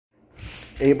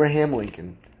Abraham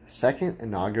Lincoln, Second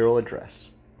Inaugural Address,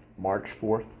 March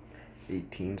 4th,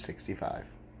 1865.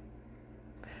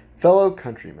 Fellow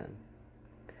countrymen,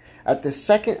 at the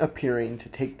second appearing to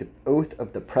take the oath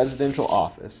of the presidential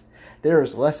office, there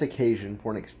is less occasion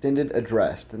for an extended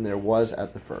address than there was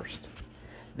at the first.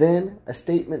 Then, a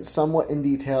statement somewhat in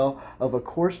detail of a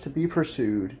course to be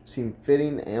pursued seemed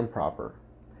fitting and proper.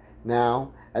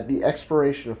 Now, at the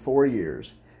expiration of 4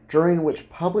 years, during which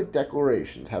public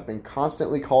declarations have been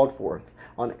constantly called forth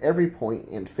on every point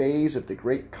and phase of the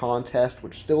great contest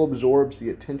which still absorbs the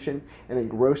attention and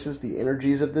engrosses the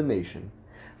energies of the nation,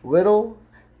 little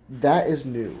that is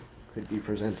new could be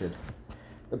presented.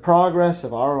 The progress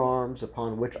of our arms,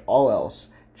 upon which all else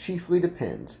chiefly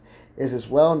depends, is as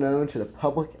well known to the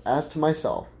public as to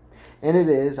myself, and it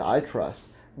is, I trust,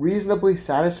 reasonably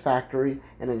satisfactory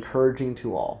and encouraging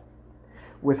to all.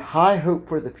 With high hope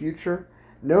for the future,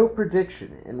 no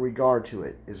prediction in regard to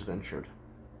it is ventured.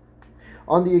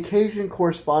 On the occasion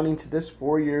corresponding to this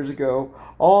 4 years ago,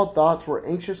 all thoughts were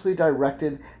anxiously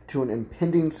directed to an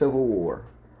impending civil war.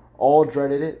 All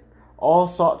dreaded it, all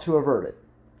sought to avert it.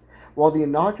 While the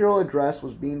inaugural address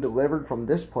was being delivered from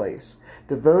this place,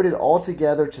 devoted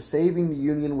altogether to saving the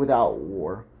Union without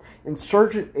war,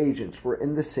 insurgent agents were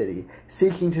in the city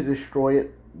seeking to destroy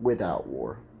it without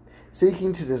war,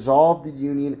 seeking to dissolve the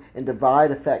Union and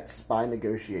divide effects by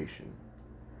negotiation.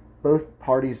 Both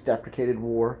parties deprecated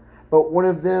war, but one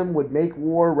of them would make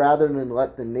war rather than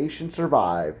let the nation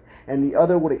survive, and the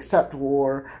other would accept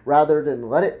war rather than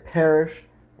let it perish,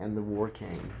 and the war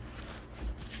came.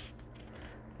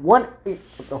 1/8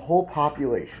 of the whole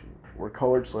population were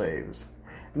colored slaves,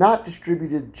 not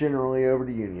distributed generally over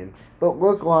the Union, but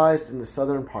localized in the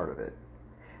southern part of it.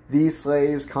 These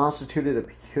slaves constituted a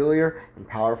peculiar and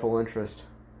powerful interest.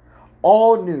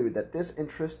 All knew that this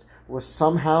interest was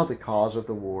somehow the cause of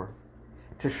the war.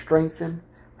 To strengthen,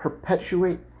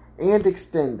 perpetuate, and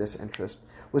extend this interest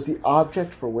was the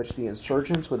object for which the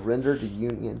insurgents would render the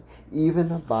Union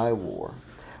even by war,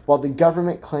 while the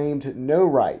government claimed no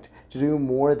right to do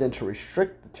more than to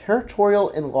restrict the territorial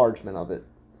enlargement of it.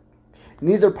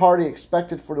 Neither party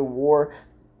expected for the war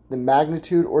the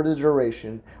magnitude or the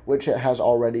duration which it has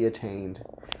already attained.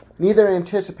 Neither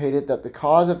anticipated that the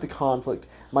cause of the conflict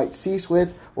might cease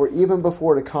with, or even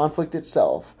before the conflict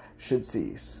itself should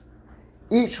cease.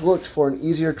 Each looked for an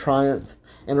easier triumph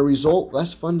and a result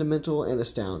less fundamental and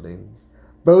astounding.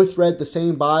 Both read the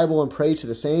same Bible and pray to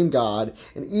the same God,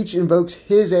 and each invokes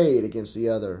his aid against the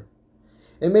other.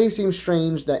 It may seem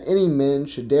strange that any men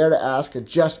should dare to ask a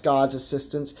just God's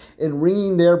assistance in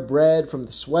wringing their bread from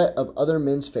the sweat of other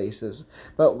men's faces,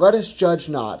 but let us judge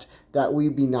not, that we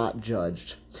be not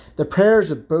judged. The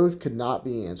prayers of both could not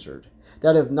be answered,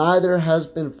 that if neither has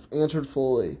been answered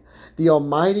fully, the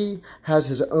Almighty has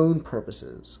his own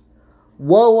purposes.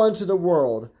 Woe unto the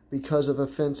world because of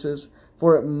offenses,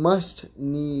 for it must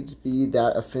needs be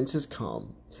that offenses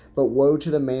come, but woe to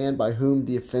the man by whom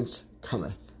the offense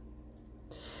cometh.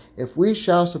 If we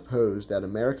shall suppose that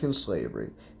American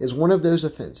slavery is one of those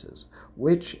offenses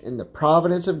which, in the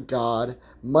providence of God,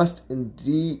 must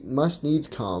needs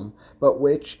come, but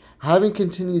which, having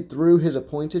continued through his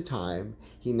appointed time,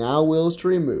 he now wills to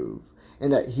remove,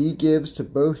 and that he gives to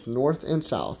both North and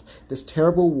South this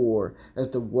terrible war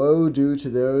as the woe due to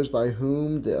those by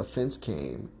whom the offense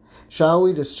came, shall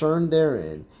we discern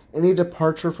therein any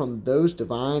departure from those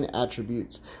divine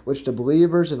attributes which the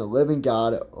believers in the living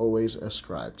God always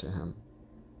ascribe to him?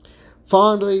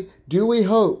 Fondly do we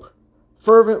hope,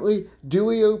 fervently do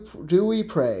we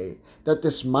pray, that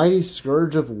this mighty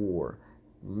scourge of war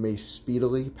may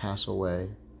speedily pass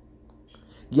away.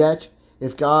 Yet,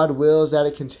 if God wills that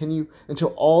it continue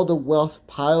until all the wealth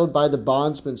piled by the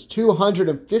bondsman's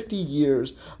 250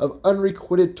 years of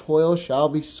unrequited toil shall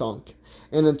be sunk,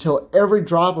 and until every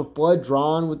drop of blood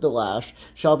drawn with the lash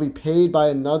shall be paid by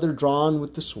another drawn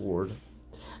with the sword.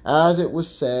 As it was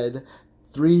said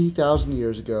 3,000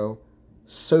 years ago,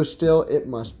 so still it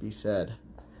must be said.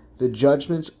 The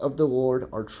judgments of the Lord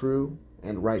are true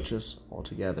and righteous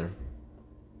altogether.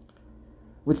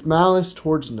 With malice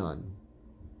towards none,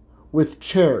 with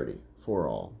charity for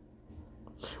all,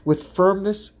 with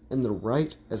firmness in the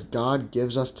right as God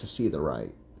gives us to see the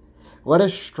right, let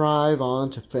us strive on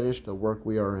to finish the work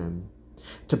we are in,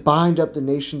 to bind up the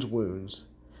nation's wounds,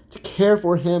 to care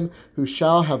for him who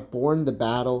shall have borne the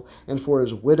battle, and for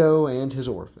his widow and his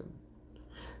orphan,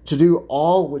 to do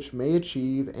all which may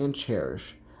achieve and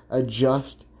cherish a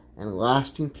just and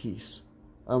lasting peace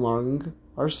among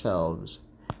ourselves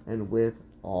and with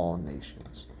all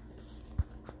nations.